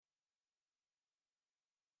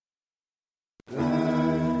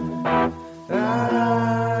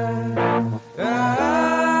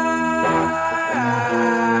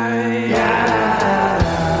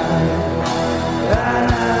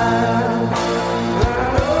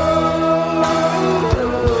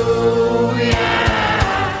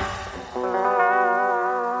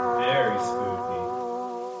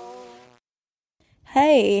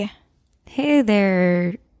Hey. Hey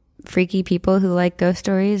there, freaky people who like ghost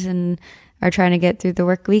stories and are trying to get through the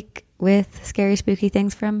work week with scary, spooky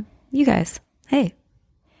things from you guys. Hey.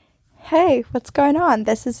 Hey, what's going on?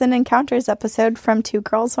 This is an Encounters episode from Two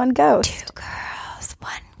Girls, One Ghost. Two Girls,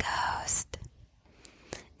 One Ghost.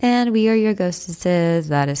 And we are your ghostesses.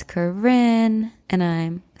 That is Corinne. And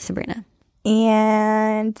I'm Sabrina.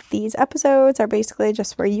 And these episodes are basically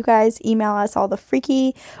just where you guys email us all the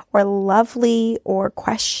freaky or lovely or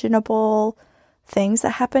questionable things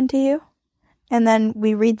that happen to you. And then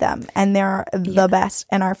we read them. And they're the best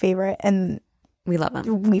and our favorite. And we love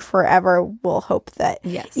them. We forever will hope that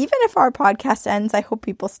even if our podcast ends, I hope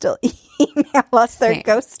people still email us their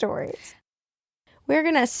ghost stories. We're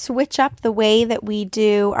going to switch up the way that we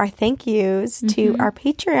do our thank yous to our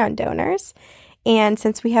Patreon donors. And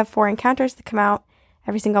since we have 4 encounters that come out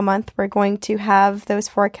every single month, we're going to have those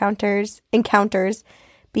 4 encounters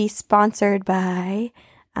be sponsored by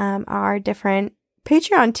our different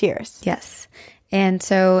Patreon tiers. Yes. And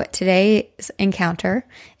so today's encounter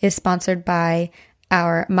is sponsored by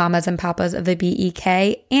our Mamas and Papas of the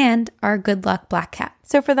BEK and our Good Luck Black Cat.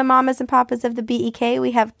 So for the Mamas and Papas of the BEK,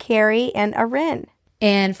 we have Carrie and Arin.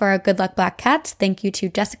 And for our Good Luck Black Cats, thank you to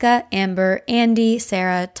Jessica, Amber, Andy,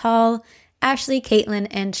 Sarah, Tall, Ashley, Caitlin,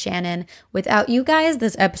 and Shannon. Without you guys,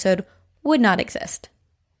 this episode would not exist.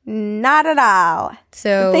 Not at all.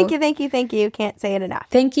 So thank you. Can't say it enough.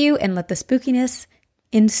 Thank you, and let the spookiness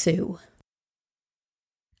ensue.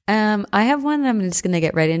 I have one that I'm just going to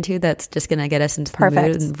get right into that's just going to get us into the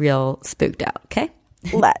mood and real spooked out, okay?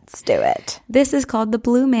 Let's do it. This is called The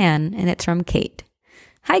Blue Man, and it's from Kate.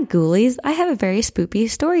 Hi, ghoulies. I have a very spooky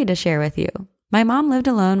story to share with you. My mom lived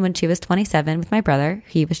alone when she was 27 with my brother.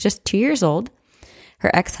 He was just 2 years old. Her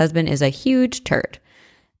ex-husband is a huge turd.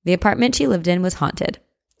 The apartment she lived in was haunted.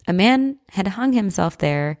 A man had hung himself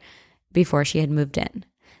there before she had moved in.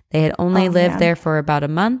 They had only lived there for about a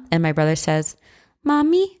month, and my brother says,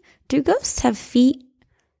 "Mommy, do ghosts have feet?"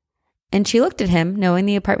 And she looked at him, knowing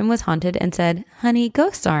the apartment was haunted, and said, "Honey,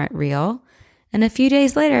 ghosts aren't real." And a few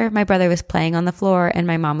days later, my brother was playing on the floor, and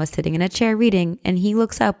my mom was sitting in a chair reading, and he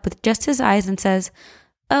looks up with just his eyes and says,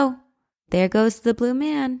 "Oh, there goes the blue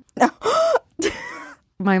man."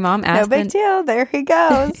 My mom asked, "No big deal, there he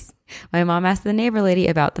goes." My mom asked the neighbor lady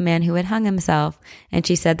about the man who had hung himself, and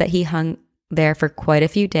she said that he hung there for quite a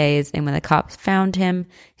few days, and when the cops found him,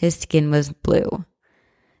 his skin was blue.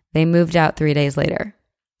 They moved out 3 days later.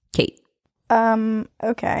 Kate.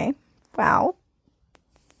 Okay. Wow.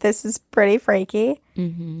 This is pretty freaky.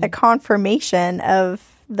 The confirmation of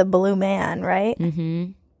the blue man, right?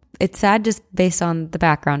 It's sad just based on the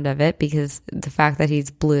background of it, because the fact that he's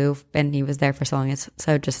blue and he was there for so long is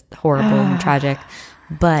so just horrible and tragic.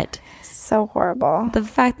 But so horrible. The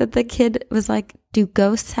fact that the kid was like, "Do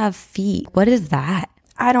ghosts have feet?" What is that?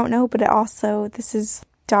 I don't know, but it also, this is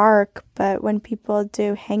dark, but when people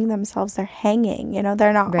do hang themselves, they're hanging,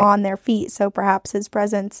 they're not on their feet. So perhaps his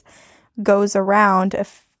presence goes around a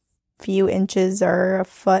few inches or a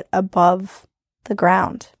foot above the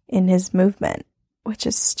ground in his movement, which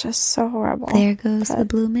is just so horrible. There goes the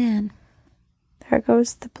blue man. There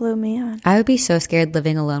goes the blue man. I would be so scared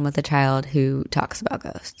living alone with a child who talks about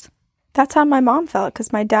ghosts. That's how my mom felt,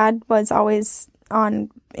 because my dad was always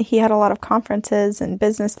he had a lot of conferences and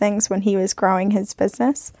business things when he was growing his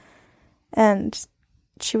business, and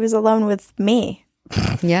she was alone with me.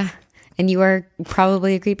 Yeah. And you are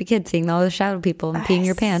probably a creepy kid seeing all the shadow people and peeing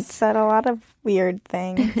your pants. Said a lot of weird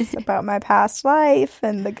things about my past life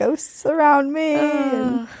and the ghosts around me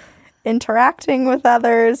and interacting with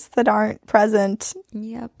others that aren't present.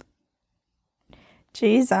 Yep.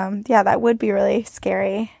 Jeez, yeah, that would be really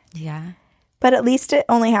scary. Yeah. But at least it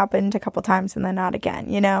only happened a couple times and then not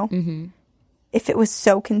again, If it was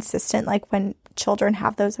so consistent, like when children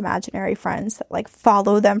have those imaginary friends that like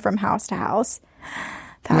follow them from house to house,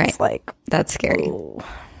 that's that's scary. Ooh.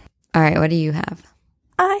 All right, what do you have?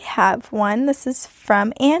 I have one. This is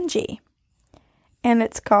from Angie. And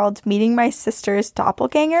it's called Meeting My Sister's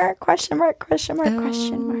Doppelganger? ?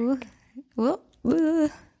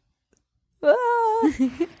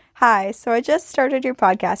 Hi, so I just started your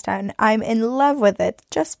podcast and I'm in love with it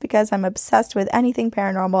just because I'm obsessed with anything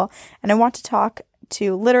paranormal and I want to talk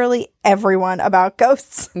to literally everyone about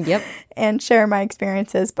ghosts. Yep. And share my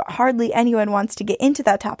experiences, but hardly anyone wants to get into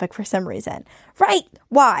that topic for some reason. Right?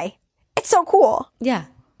 Why? It's so cool. Yeah.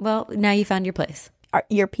 Well, now you found your place.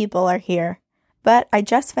 Your people are here. But I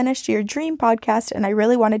just finished your dream podcast and I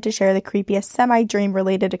really wanted to share the creepiest semi-dream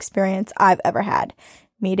related experience I've ever had.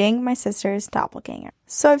 meeting my sister's doppelganger.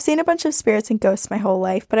 So I've seen a bunch of spirits and ghosts my whole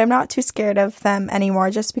life, but I'm not too scared of them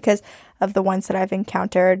anymore just because of the ones that I've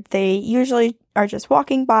encountered. They usually are just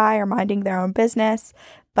walking by or minding their own business,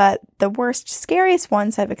 but the worst, scariest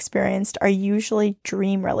ones I've experienced are usually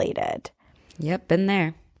dream-related. Yep, been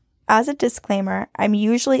there. As a disclaimer, I'm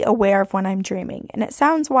usually aware of when I'm dreaming, and it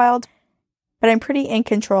sounds wild, but I'm pretty in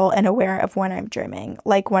control and aware of when I'm dreaming.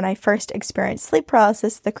 Like when I first experienced sleep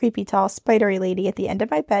paralysis, the creepy tall spidery lady at the end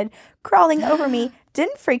of my bed crawling over me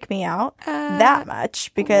didn't freak me out that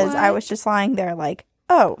much because I was just lying there like,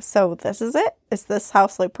 oh, so this is it? Is this how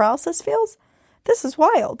sleep paralysis feels? This is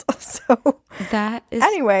wild. So that is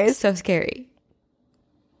anyways, so scary.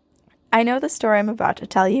 I know the story I'm about to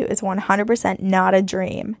tell you is 100% not a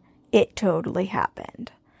dream. It totally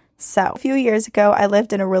happened. So, a few years ago, I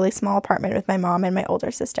lived in a really small apartment with my mom and my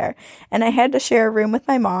older sister, and I had to share a room with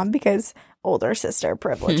my mom because older sister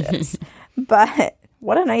privileges. But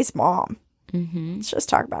what a nice mom. Mm-hmm. Let's just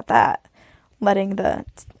talk about that. Letting the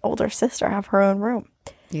older sister have her own room.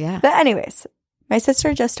 Yeah. But anyways, my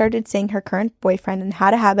sister just started seeing her current boyfriend and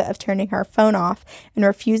had a habit of turning her phone off and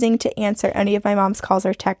refusing to answer any of my mom's calls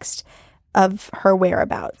or texts of her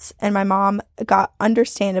whereabouts. And my mom got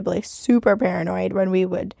understandably super paranoid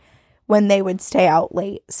when they would stay out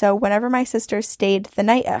late. So whenever my sister stayed the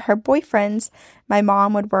night at her boyfriend's, my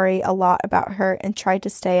mom would worry a lot about her and tried to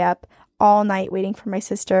stay up all night waiting for my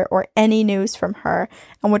sister or any news from her,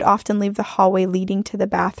 and would often leave the hallway leading to the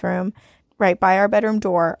bathroom right by our bedroom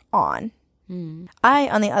door on. I,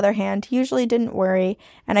 on the other hand, usually didn't worry,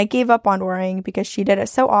 and I gave up on worrying because she did it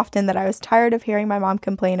so often that I was tired of hearing my mom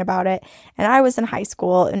complain about it, and I was in high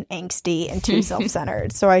school and angsty and too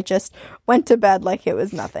self-centered, so I just went to bed like it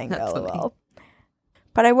was nothing, lol.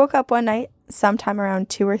 But I woke up one night, sometime around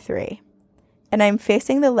 2 or 3, and I'm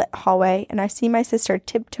facing the lit hallway, and I see my sister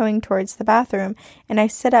tiptoeing towards the bathroom, and I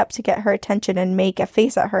sit up to get her attention and make a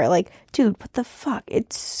face at her like, dude, what the fuck?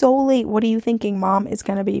 It's so late. What are you thinking? Mom is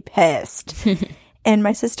going to be pissed. And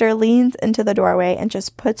my sister leans into the doorway and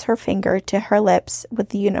just puts her finger to her lips with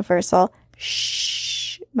the universal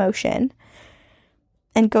shh motion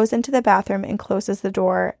and goes into the bathroom and closes the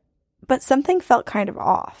door. But something felt kind of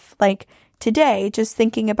off. Like, today, just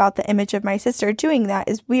thinking about the image of my sister doing that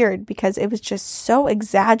is weird because it was just so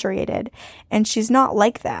exaggerated and she's not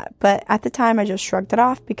like that. But at the time, I just shrugged it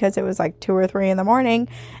off because it was like 2 or 3 in the morning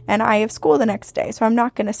and I have school the next day. So I'm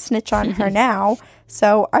not going to snitch on her now.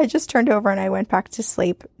 So I just turned over and I went back to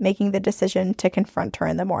sleep, making the decision to confront her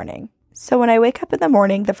in the morning. So when I wake up in the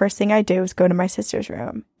morning, the first thing I do is go to my sister's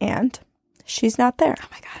room and she's not there. Oh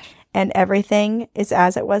my gosh. And everything is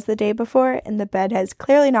as it was the day before, and the bed has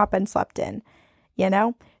clearly not been slept in, you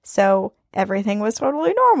know? So everything was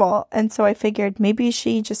totally normal. And so I figured maybe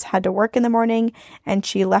she just had to work in the morning, and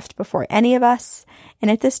she left before any of us. And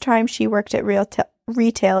at this time, she worked at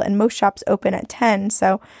retail, and most shops open at 10.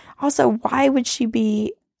 So also, why would she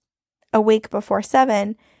be awake before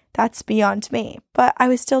 7? That's beyond me. But I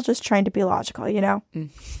was still just trying to be logical, you know?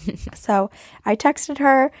 So I texted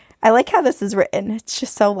her. I like how this is written. It's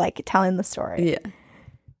just so like telling the story. Yeah.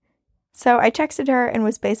 So I texted her and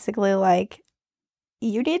was basically like,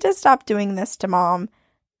 you need to stop doing this to Mom,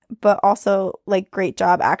 but also like, great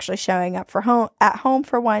job actually showing up at home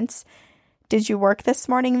for once. Did you work this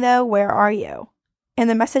morning though? Where are you? And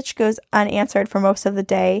the message goes unanswered for most of the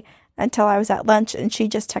day until I was at lunch, and she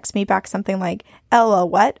just texted me back something like, LOL,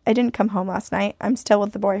 what? I didn't come home last night. I'm still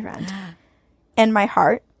with the boyfriend. And my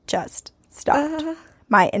heart just stopped.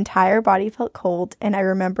 My entire body felt cold, and I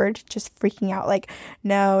remembered just freaking out like,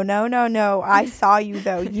 no. I saw you,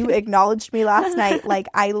 though. You acknowledged me last night. Like,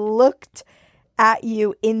 I looked at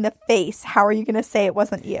you in the face. How are you going to say it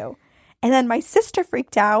wasn't you? And then my sister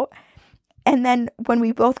freaked out. And then when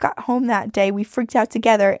we both got home that day, we freaked out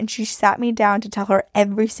together, and she sat me down to tell her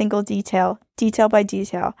every single detail by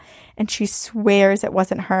detail. And she swears it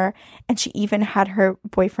wasn't her. And she even had her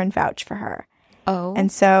boyfriend vouch for her. Oh.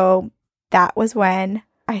 And so that was when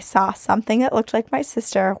I saw something that looked like my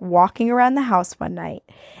sister walking around the house one night.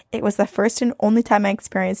 It was the first and only time I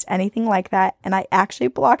experienced anything like that, and I actually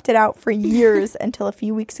blocked it out for years until a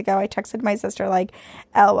few weeks ago I texted my sister like,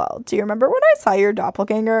 LOL, do you remember when I saw your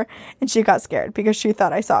doppelganger? And she got scared because she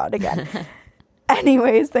thought I saw it again.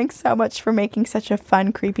 Anyways, thanks so much for making such a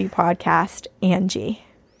fun, creepy podcast, Angie.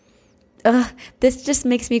 This just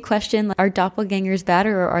makes me question, are doppelgangers bad,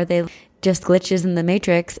 or are they just glitches in the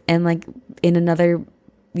Matrix, and like in another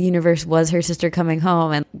universe was her sister coming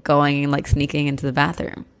home and going and like sneaking into the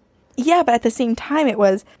bathroom? Yeah, but at the same time, it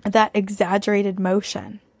was that exaggerated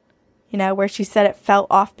motion, you know, where she said it felt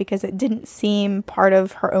off because it didn't seem part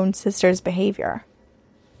of her own sister's behavior.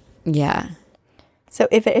 Yeah. So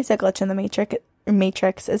if it is a glitch in the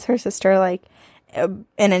Matrix, is her sister like an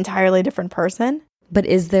entirely different person? But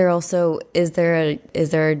is there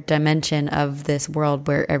a dimension of this world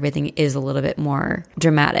where everything is a little bit more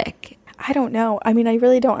dramatic? I don't know. I mean, I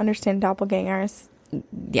really don't understand doppelgangers.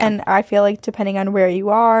 Yeah. And I feel like depending on where you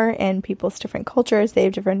are and people's different cultures, they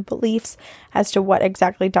have different beliefs as to what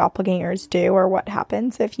exactly doppelgangers do or what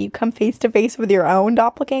happens if you come face to face with your own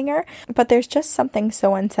doppelganger. But there's just something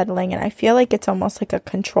so unsettling, and I feel like it's almost like a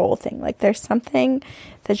control thing. Like there's something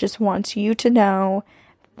that just wants you to know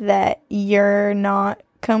that you're not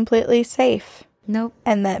completely safe. Nope.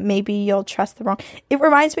 And that maybe you'll trust the wrong. It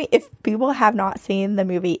reminds me, if people have not seen the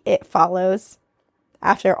movie It Follows,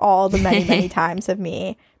 after all the many, many times of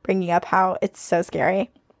me bringing up how it's so scary,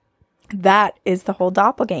 that is the whole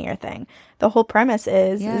doppelganger thing. The whole premise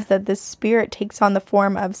is that this spirit takes on the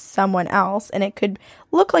form of someone else, and it could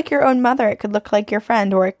look like your own mother, it could look like your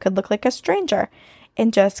friend, or it could look like a stranger,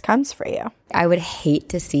 and just comes for you. I would hate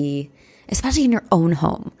to see, especially in your own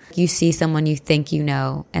home, you see someone you think you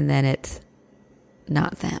know, and then it's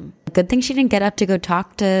not them. Good thing she didn't get up to go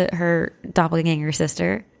talk to her doppelganger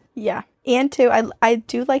sister. Yeah. And too, I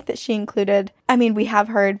do like that she included, I mean, we have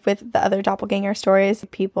heard with the other doppelganger stories,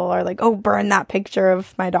 people are like, oh, burn that picture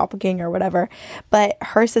of my doppelganger or whatever. But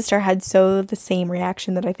her sister had the same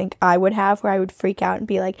reaction that I think I would have, where I would freak out and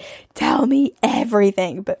be like, tell me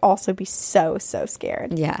everything, but also be so, so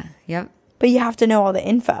scared. Yeah. Yep. But you have to know all the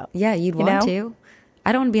info. Yeah, you'd want to.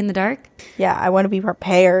 I don't want to be in the dark. Yeah, I want to be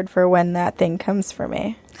prepared for when that thing comes for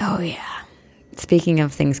me. Oh, yeah. Speaking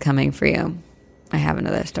of things coming for you, I have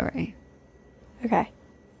another story. Okay.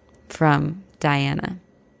 From Diana.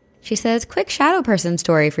 She says, quick shadow person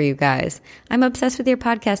story for you guys. I'm obsessed with your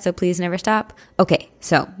podcast, so please never stop. Okay,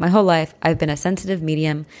 so my whole life, I've been a sensitive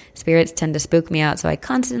medium. Spirits tend to spook me out, so I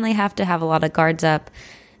constantly have to have a lot of guards up.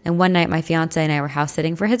 And one night, my fiance and I were house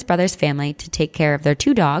sitting for his brother's family to take care of their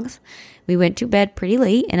 2 dogs. We went to bed pretty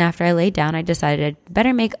late, and after I laid down, I decided I'd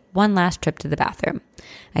better make one last trip to the bathroom.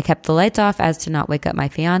 I kept the lights off as to not wake up my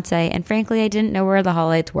fiance, and frankly, I didn't know where the hall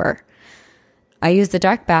lights were. I used the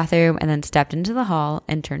dark bathroom and then stepped into the hall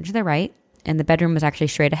and turned to the right, and the bedroom was actually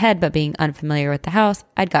straight ahead, but being unfamiliar with the house,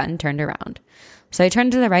 I'd gotten turned around. So I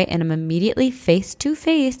turned to the right and am immediately face to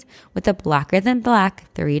face with a blacker than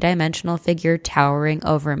black 3-dimensional figure towering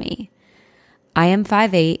over me. I am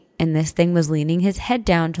 5'8", and this thing was leaning his head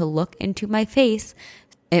down to look into my face.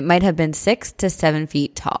 It might have been 6 to 7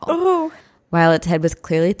 feet tall. Oh. While its head was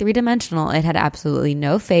clearly 3-dimensional, it had absolutely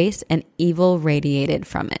no face, and evil radiated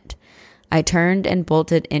from it. I turned and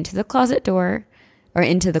bolted into the closet door, or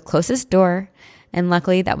into the closest door, and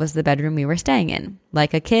luckily that was the bedroom we were staying in.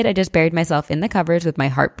 Like a kid, I just buried myself in the covers with my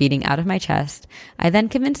heart beating out of my chest. I then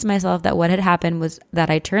convinced myself that what had happened was that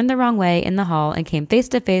I turned the wrong way in the hall and came face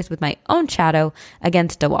to face with my own shadow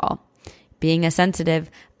against a wall. Being a sensitive,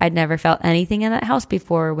 I'd never felt anything in that house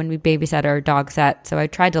before when we babysat or dog sat, so I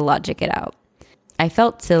tried to logic it out. I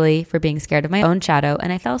felt silly for being scared of my own shadow,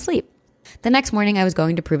 and I fell asleep. The next morning, I was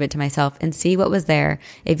going to prove it to myself and see what was there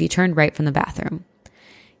if you turned right from the bathroom.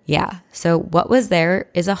 Yeah, so what was there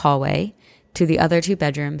is a hallway to the other 2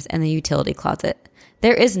 bedrooms and the utility closet.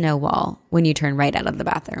 There is no wall when you turn right out of the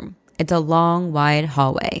bathroom. It's a long, wide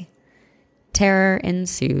hallway. Terror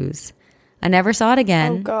ensues. I never saw it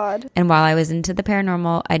again. Oh, God. And while I was into the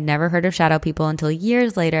paranormal, I'd never heard of shadow people until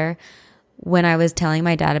years later. When I was telling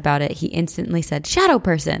my dad about it, he instantly said, shadow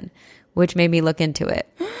person, which made me look into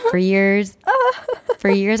it. For years,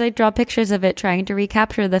 I'd draw pictures of it trying to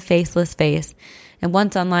recapture the faceless face. And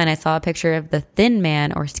once online, I saw a picture of the thin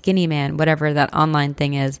man or skinny man, whatever that online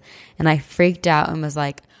thing is. And I freaked out and was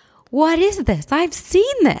like, what is this? I've seen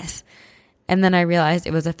this. And then I realized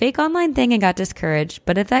it was a fake online thing and got discouraged.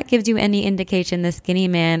 But if that gives you any indication, the skinny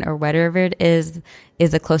man or whatever it is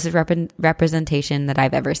the closest representation that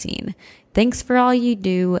I've ever seen. Thanks for all you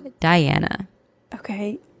do, Diana.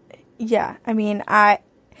 Okay. Yeah. I mean,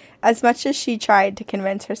 as much as she tried to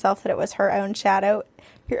convince herself that it was her own shadow,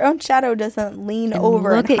 your own shadow doesn't lean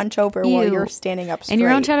over and hunch over while you're standing up straight. And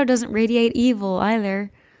your own shadow doesn't radiate evil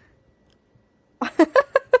either.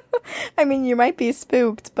 I mean, you might be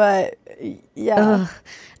spooked, but yeah.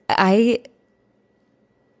 I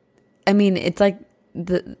mean, it's like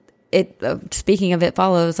speaking of It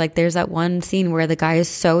Follows, like there's that one scene where the guy is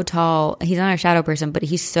so tall. He's not a shadow person, but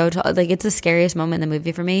he's so tall. Like it's the scariest moment in the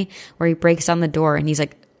movie for me, where he breaks down the door and he's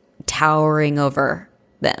like towering over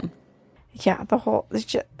them. Yeah,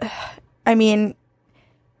 I mean,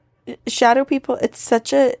 shadow people, it's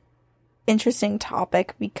such a interesting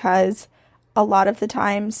topic because a lot of the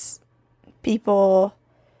times people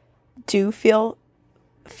do feel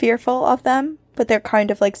fearful of them, but they're kind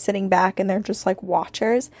of like sitting back and they're just like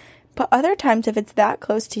watchers. But other times, if it's that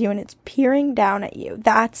close to you and it's peering down at you,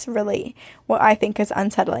 that's really what I think is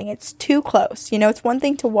unsettling. It's too close. You know, it's one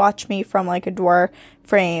thing to watch me from like a door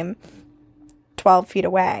frame 12 feet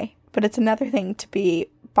away, but it's another thing to be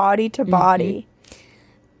body to body.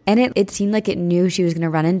 And it seemed like it knew she was going to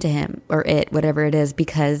run into him, or it, whatever it is,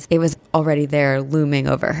 because it was already there looming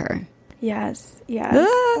over her. Yes.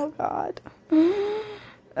 Oh, God.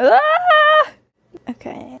 Ah!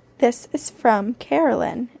 Okay. This is from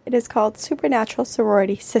Carolyn. It is called Supernatural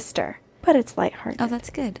Sorority Sister, but it's lighthearted. Oh,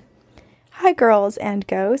 that's good. Hi, girls and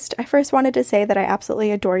Ghost. I first wanted to say that I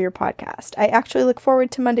absolutely adore your podcast. I actually look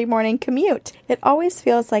forward to Monday morning commute. It always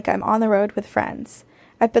feels like I'm on the road with friends.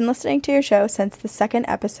 I've been listening to your show since the 2nd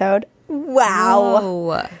episode. Wow.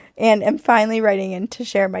 Whoa. And am finally writing in to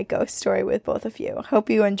share my ghost story with both of you.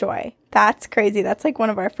 Hope you enjoy. That's crazy. That's like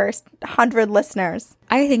one of our first 100 listeners.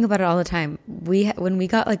 I think about it all the time. When we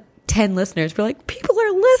got like 10 listeners, we're like, people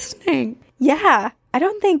are listening. Yeah.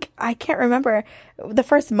 I can't remember the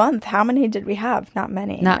first month. How many did we have? Not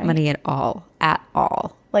many. Not many at all. At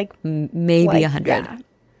all. Like maybe 100. Yeah.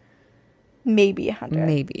 Maybe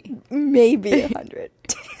 100. Maybe 100.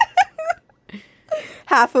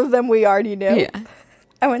 Half of them we already knew. Yeah.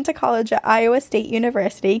 I went to college at Iowa State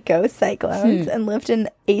University, go Cyclones, and lived in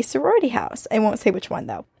a sorority house. I won't say which one,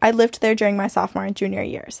 though. I lived there during my sophomore and junior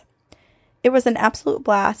years. It was an absolute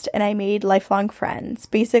blast, and I made lifelong friends.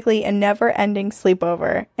 Basically, a never-ending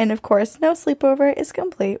sleepover. And, of course, no sleepover is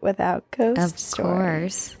complete without ghost stories. Of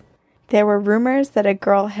course. There were rumors that a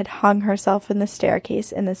girl had hung herself in the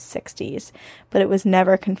staircase in the 60s, but it was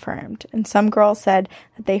never confirmed. And some girls said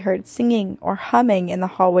that they heard singing or humming in the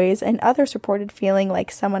hallways, and others reported feeling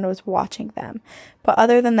like someone was watching them. But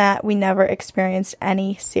other than that, we never experienced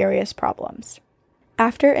any serious problems.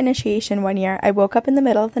 After initiation one year, I woke up in the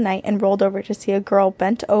middle of the night and rolled over to see a girl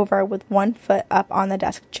bent over with one foot up on the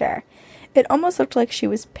desk chair. It almost looked like she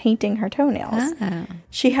was painting her toenails. Oh.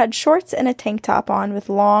 She had shorts and a tank top on with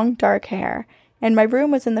long, dark hair, and my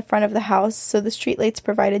room was in the front of the house, so the streetlights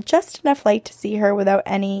provided just enough light to see her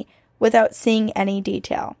without seeing any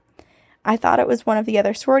detail. I thought it was one of the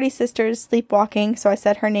other sorority sisters sleepwalking, so I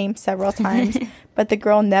said her name several times, but the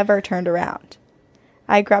girl never turned around.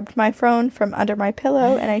 I grabbed my phone from under my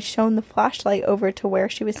pillow, and I shone the flashlight over to where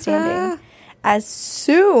she was standing. As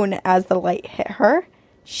soon as the light hit her,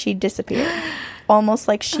 she disappeared, almost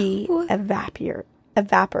like she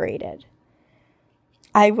evaporated.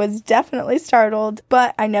 I was definitely startled,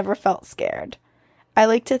 but I never felt scared. I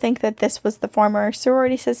like to think that this was the former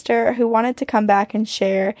sorority sister who wanted to come back and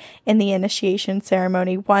share in the initiation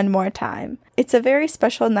ceremony one more time. It's a very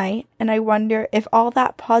special night, and I wonder if all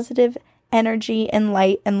that positive energy and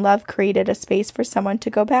light and love created a space for someone to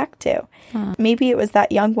go back to. Maybe it was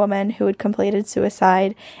that young woman who had completed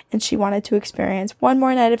suicide and she wanted to experience one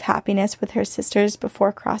more night of happiness with her sisters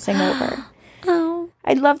before crossing over. Oh.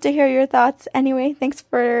 I'd love to hear your thoughts. Anyway, thanks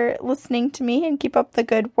for listening to me and keep up the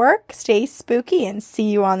good work. Stay spooky and see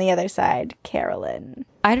you on the other side. Carolyn.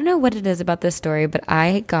 I don't know what it is about this story, but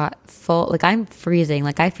I got I'm freezing.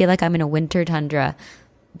 Like I feel like I'm in a winter tundra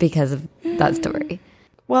because of that story.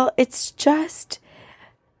 Well, it's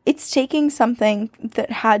taking something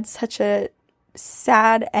that had such a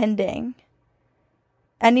sad ending.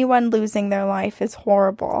 Anyone losing their life is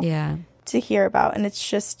horrible to hear about. And it's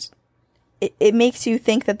just, it makes you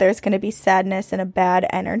think that there's going to be sadness and a bad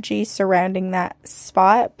energy surrounding that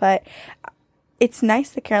spot. But it's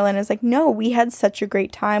nice that Carolyn is like, no, we had such a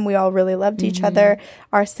great time. We all really loved each other.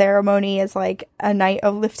 Our ceremony is like a night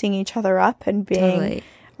of lifting each other up and being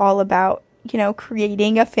all about,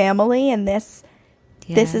 creating a family, and this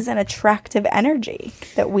is an attractive energy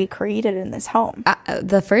that we created in this home.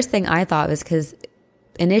 The first thing I thought was because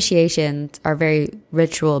initiations are very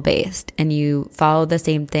ritual based and you follow the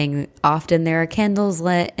same thing. Often there are candles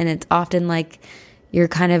lit and it's often like you're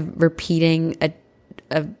kind of repeating a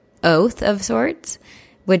oath of sorts,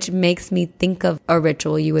 which makes me think of a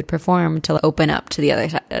ritual you would perform to open up to the other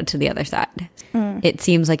side. It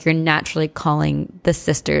seems like you're naturally calling the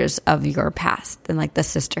sisters of your past and like the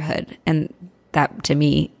sisterhood. And that to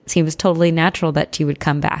me seems totally natural that she would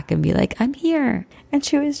come back and be like, I'm here. And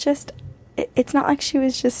she was just, it's not like she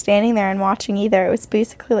was just standing there and watching either. It was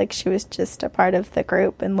basically like she was just a part of the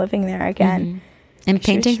group and living there again. And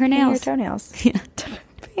painting her nails. Painting her toenails.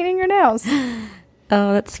 Painting her nails.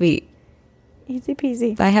 Oh, that's sweet. Easy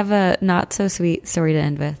peasy. I have a not so sweet story to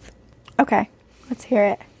end with. Okay, let's hear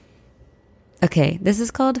it. Okay, this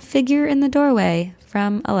is called Figure in the Doorway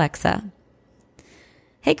from Alexa.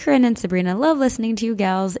 Hey, Corinne and Sabrina, love listening to you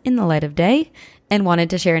gals in the light of day and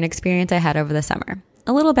wanted to share an experience I had over the summer.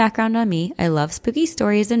 A little background on me. I love spooky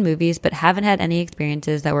stories and movies, but haven't had any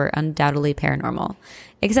experiences that were undoubtedly paranormal.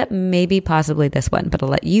 Except maybe possibly this one, but I'll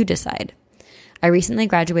let you decide. I recently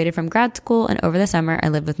graduated from grad school, and over the summer I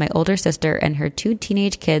lived with my older sister and her 2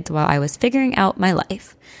 teenage kids while I was figuring out my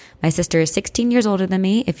life. My sister is 16 years older than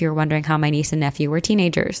me, if you're wondering how my niece and nephew were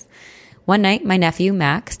teenagers. One night, my nephew,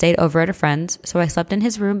 Mac, stayed over at a friend's, so I slept in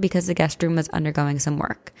his room because the guest room was undergoing some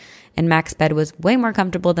work, and Mac's bed was way more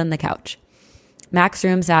comfortable than the couch. Mac's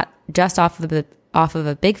room sat just off of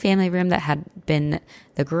a big family room that had been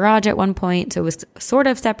the garage at one point, so it was sort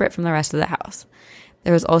of separate from the rest of the house.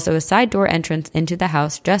 There was also a side door entrance into the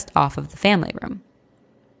house just off of the family room.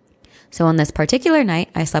 So on this particular night,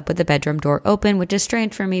 I slept with the bedroom door open, which is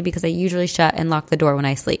strange for me because I usually shut and lock the door when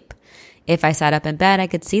I sleep. If I sat up in bed, I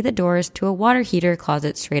could see the doors to a water heater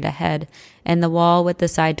closet straight ahead, and the wall with the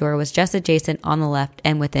side door was just adjacent on the left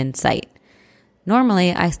and within sight.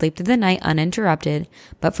 Normally, I sleep through the night uninterrupted,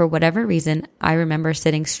 but for whatever reason, I remember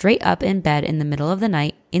sitting straight up in bed in the middle of the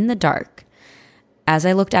night in the dark. As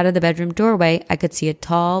I looked out of the bedroom doorway, I could see a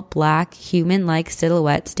tall, black, human-like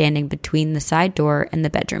silhouette standing between the side door and the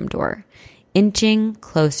bedroom door, inching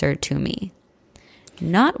closer to me.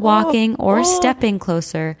 Not walking or stepping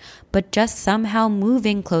closer, but just somehow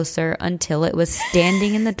moving closer until it was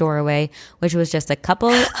standing in the doorway, which was just a couple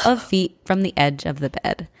of feet from the edge of the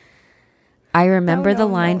bed. I remember the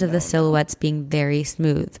lines of the silhouettes being very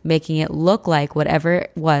smooth, making it look like whatever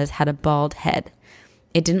it was had a bald head.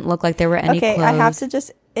 It didn't look like there were any clothes. Okay, I have to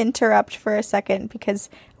just interrupt for a second because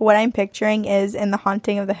what I'm picturing is in The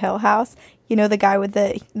Haunting of the Hill House, you know, the guy with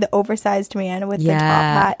the oversized man with the top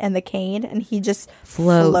hat and the cane, and he just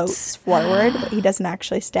floats forward, but he doesn't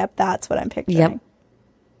actually step. That's what I'm picturing. Yep.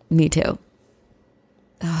 Me too.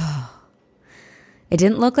 Oh. It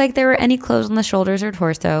didn't look like there were any clothes on the shoulders or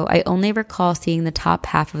torso. I only recall seeing the top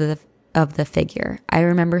half of the figure. I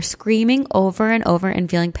remember screaming over and over and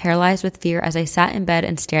feeling paralyzed with fear as I sat in bed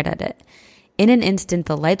and stared at it. In an instant,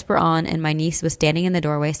 the lights were on and my niece was standing in the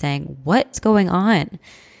doorway saying, "What's going on?"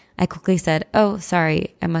 I quickly said, "Oh,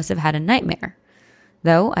 sorry, I must have had a nightmare."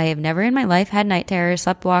 Though I have never in my life had night terrors,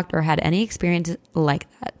 sleptwalked, or had any experience like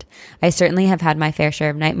that. I certainly have had my fair share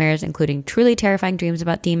of nightmares, including truly terrifying dreams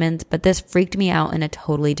about demons, but this freaked me out in a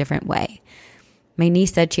totally different way. My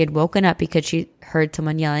niece said she had woken up because she heard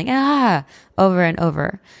someone yelling, "Ah!" over and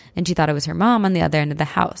over, and she thought it was her mom on the other end of the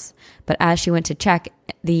house. But as she went to check,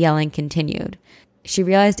 the yelling continued. She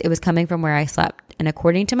realized it was coming from where I slept, and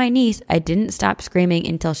according to my niece, I didn't stop screaming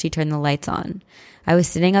until she turned the lights on. I was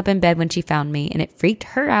sitting up in bed when she found me, and it freaked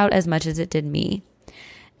her out as much as it did me.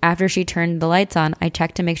 After she turned the lights on, I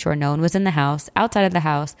checked to make sure no one was in the house, outside of the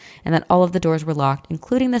house, and that all of the doors were locked,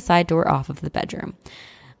 including the side door off of the bedroom.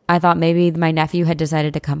 I thought maybe my nephew had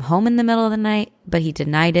decided to come home in the middle of the night, but he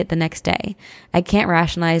denied it the next day. I can't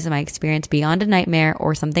rationalize my experience beyond a nightmare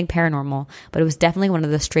or something paranormal, but it was definitely one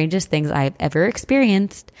of the strangest things I've ever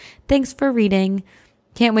experienced. Thanks for reading.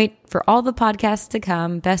 Can't wait for all the podcasts to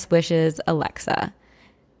come. Best wishes, Alexa.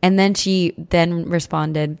 And then she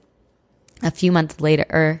responded a few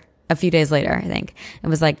days later, I think, and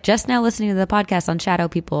was like, "Just now listening to the podcast on shadow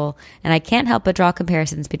people, and I can't help but draw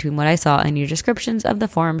comparisons between what I saw and your descriptions of the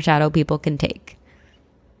form shadow people can take."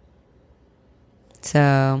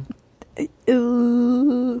 So,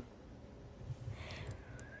 ooh.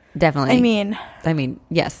 Definitely. I mean,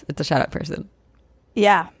 yes, it's a shadow person.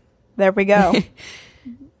 Yeah, there we go.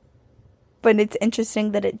 But it's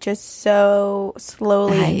interesting that it just so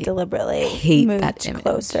slowly and deliberately moved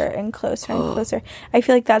closer and closer and closer. I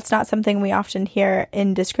feel like that's not something we often hear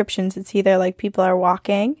in descriptions. It's either like people are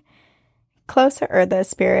walking closer, or the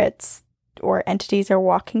spirits or entities are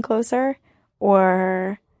walking closer,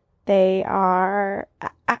 or they are,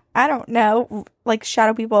 I don't know, like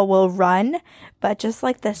shadow people will run, but just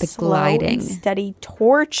like the slow gliding, and steady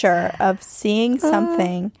torture of seeing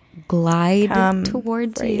something glide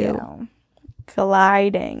towards you.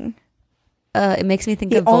 Gliding. It makes me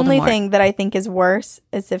think of Voldemort. The only thing that I think is worse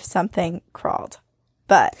is if something crawled.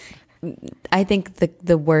 But I think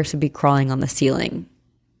the worst would be crawling on the ceiling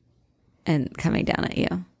and coming down at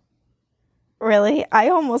you. Really? I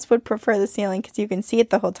almost would prefer the ceiling because you can see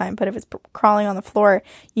it the whole time. But if it's crawling on the floor,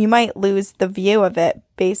 you might lose the view of it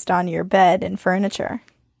based on your bed and furniture.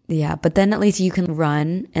 Yeah, but then at least you can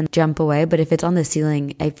run and jump away. But if it's on the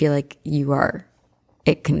ceiling, I feel like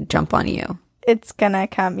it can jump on you. It's gonna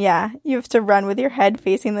come, yeah. You have to run with your head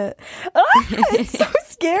facing the... it's so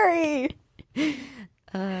scary.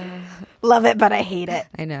 Love it, but I hate it.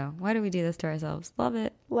 I know. Why do we do this to ourselves? Love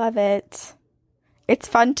it. Love it. It's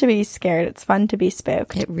fun to be scared. It's fun to be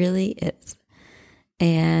spooked. It really is.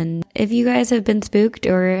 And if you guys have been spooked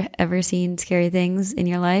or ever seen scary things in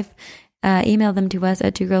your life, email them to us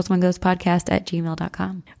at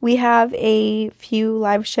twogirlsoneghostpodcast@gmail.com. We have a few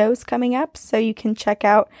live shows coming up, so you can check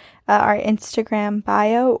out our Instagram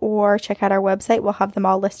bio or check out our website. We'll have them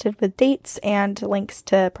all listed with dates and links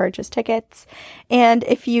to purchase tickets. And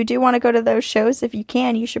if you do want to go to those shows, if you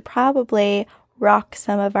can, you should probably rock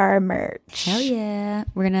some of our merch. Hell yeah.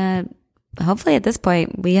 We're going to, hopefully at this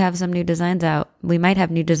point, we have some new designs out. We might have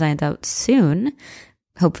new designs out soon,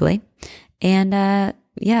 hopefully. And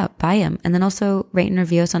yeah, buy them. And then also rate and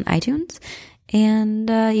review us on iTunes. And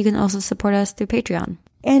you can also support us through Patreon.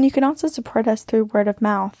 And you can also support us through word of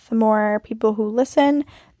mouth. The more people who listen,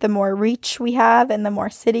 the more reach we have and the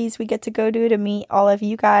more cities we get to go to meet all of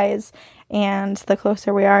you guys. And the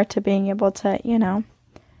closer we are to being able to, you know,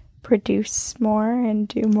 produce more and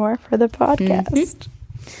do more for the podcast. Mm-hmm.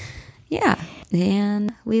 Yeah.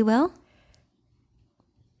 And we will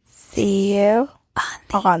see you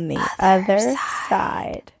on the other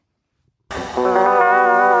side.